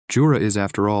Jura is,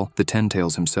 after all, the Ten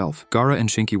Tails himself. Gaara and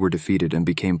Shinki were defeated and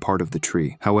became part of the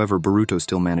tree. However, Boruto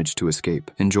still managed to escape.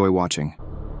 Enjoy watching.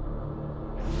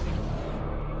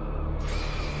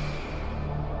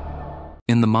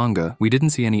 In the manga, we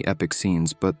didn't see any epic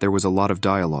scenes, but there was a lot of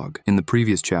dialogue. In the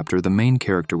previous chapter, the main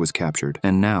character was captured,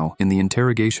 and now, in the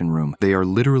interrogation room, they are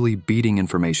literally beating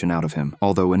information out of him,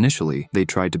 although initially, they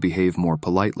tried to behave more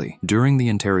politely. During the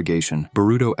interrogation,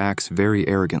 Boruto acts very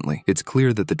arrogantly. It's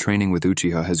clear that the training with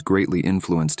Uchiha has greatly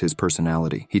influenced his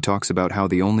personality. He talks about how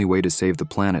the only way to save the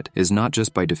planet is not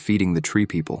just by defeating the tree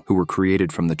people, who were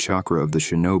created from the chakra of the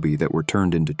shinobi that were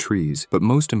turned into trees, but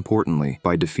most importantly,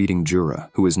 by defeating Jura,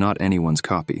 who is not anyone's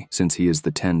copy, since he is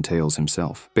the Ten Tails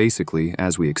himself. Basically,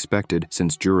 as we expected,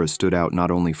 since Jura stood out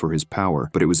not only for his power,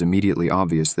 but it was immediately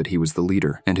obvious that he was the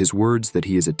leader, and his words that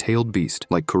he is a tailed beast,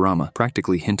 like Kurama,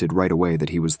 practically hinted right away that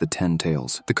he was the Ten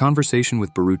Tails. The conversation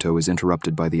with Boruto is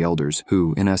interrupted by the elders,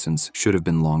 who, in essence, should have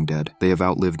been long dead. They have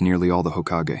outlived nearly all the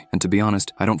Hokage, and to be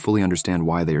honest, I don't fully understand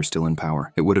why they are still in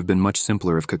power. It would have been much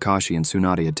simpler if Kakashi and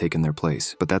Tsunade had taken their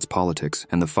place, but that's politics,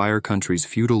 and the Fire Country's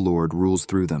feudal lord rules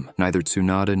through them. Neither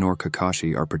Tsunade nor Kakashi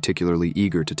are particularly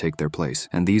eager to take their place,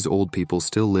 and these old people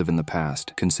still live in the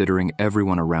past, considering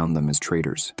everyone around them as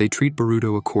traitors. They treat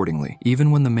Boruto accordingly, even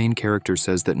when the main character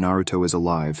says that Naruto is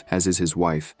alive, as is his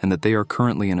wife, and that they are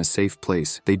currently in a safe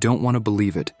place. They don't want to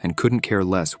believe it, and couldn't care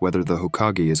less whether the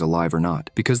Hokage is alive or not,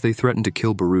 because they threaten to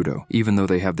kill Boruto, even though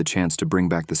they have the chance to bring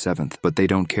back the seventh, but they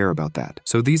don't care about that.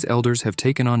 So these elders have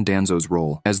taken on Danzo's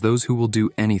role as those who will do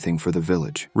anything for the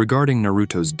village. Regarding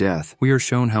Naruto's death, we are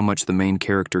shown how much the main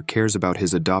character cares about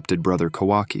his adopted brother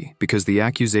Kawaki, because the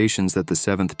accusations that the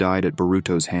seventh died at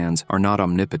Boruto's hands are not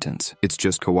omnipotence, it's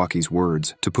just Kawaki's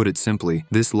words. To put it simply,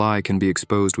 this lie can be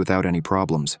exposed without any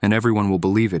problems, and everyone will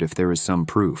believe it if there is some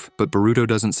proof. But Boruto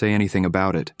doesn't say anything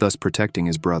about it, thus protecting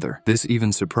his brother. This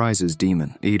even surprises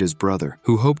Demon, Ida's brother,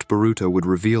 who hoped Boruto would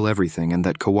reveal everything and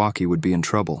that Kawaki would be in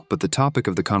trouble. But the topic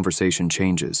of the conversation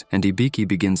changes, and Ibiki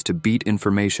begins to beat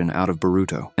information out of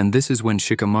Boruto, and this is when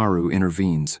Shikamaru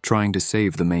intervenes, trying to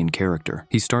save the main character.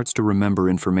 He starts to remember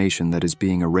information that is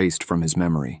being erased from his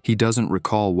memory. He doesn't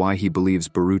recall why he believes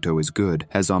Boruto is good,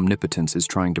 as omnipotence is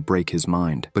trying to break his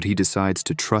mind, but he decides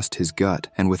to trust his gut,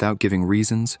 and without giving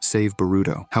reasons, save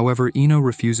Boruto. However, Ino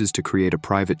refuses to create a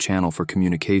private channel for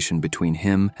communication between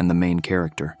him and the main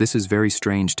character. This is very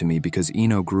strange to me because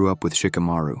Ino grew up with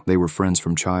Shikamaru. They were friends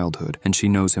from childhood, and she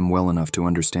knows him well enough to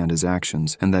understand his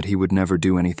actions, and that he would never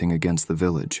do anything against the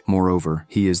village. Moreover,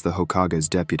 he is the Hokage's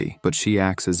deputy, but she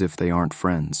acts as if they aren't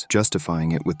friends,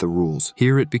 justifying it with the rules.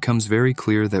 Here it becomes very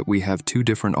clear that we have two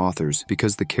different authors,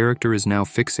 because the character is now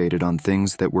fixated on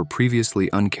things that were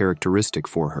previously uncharacteristic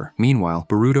for her. Meanwhile,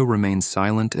 Boruto remains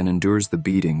silent and endures the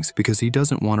beatings because he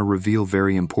doesn't want to reveal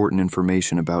very important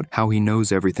information about how he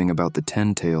knows everything about the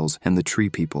Ten Tails and the Tree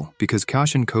People, because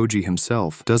Kashin Koji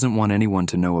himself doesn't want anyone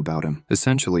to know about him.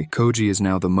 Essentially, Koji is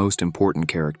now the most important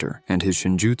character, and his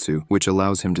Shinjutsu, which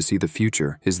allows him to see the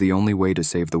future, is the only way to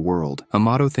save the world.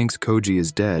 Amato thinks Koji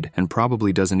is dead and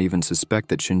probably doesn't even suspect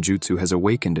that Shinjutsu has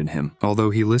awakened in him, although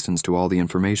he listens to all the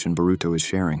information Boruto is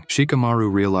sharing.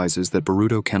 Shikamaru realizes that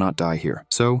Boruto cannot die here,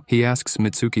 so he asks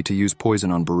Mitsuki to use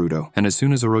poison on Boruto, and as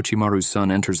soon as Orochimaru's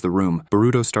son enters the room,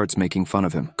 Boruto starts making fun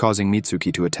of him, causing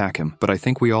Mitsuki to attack him. But I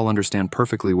think we all understand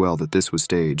perfectly well that this was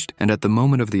staged, and at the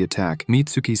moment of the attack,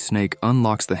 Mitsuki's snake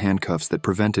unlocks the handcuffs that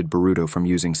prevented Boruto from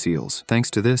using seals.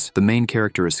 Thanks to this, the main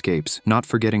character escapes, not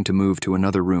forgetting to move to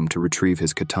another room to retrieve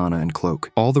his katana and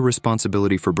cloak. All the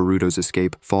responsibility for Boruto's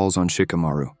escape falls on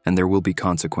Shikamaru, and there will be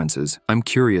consequences. I'm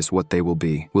curious what they will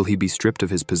be. Will he be stripped of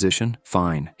his position?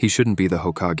 Fine. He shouldn't be the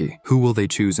Hokage. Who will they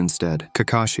choose instead?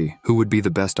 Kakashi, who would be the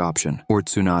best option? Or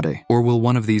Tsunade? Or will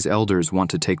one of these elders want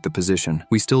to take the position?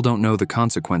 We still don't know the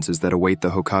consequences that await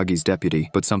the Hokage's deputy,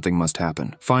 but something must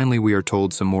happen. Finally, we are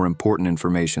told some more important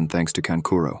information thanks to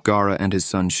Kankuro. Gaara and his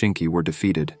son Shinki were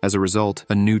defeated. As a result,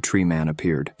 a new tree man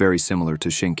appeared, very similar to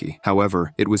Shinki.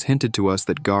 However, it was hinted to us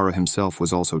that Gaara himself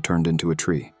was also turned into a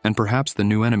tree. And perhaps the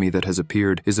new enemy that has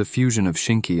appeared is a fusion of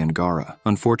Shinki and Gaara.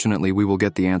 Unfortunately, we will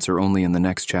get the answer only in the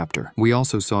next chapter. We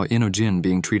also saw Inojin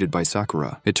being treated by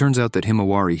Sakura. It turns out that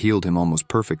Himawari healed him almost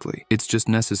perfectly. It's just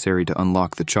necessary to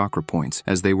unlock the chakra points,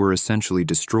 as they were essentially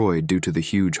destroyed due to the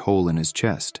huge hole in his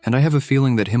chest. And I have a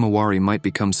feeling that Himawari might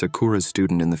become Sakura's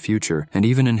student in the future, and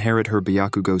even inherit her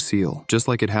Byakugo seal, just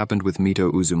like it happened with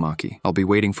Mito Uzumaki. I'll be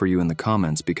waiting for you in the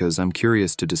comments because I'm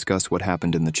curious to discuss what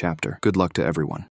happened in the chapter. Good luck to everyone.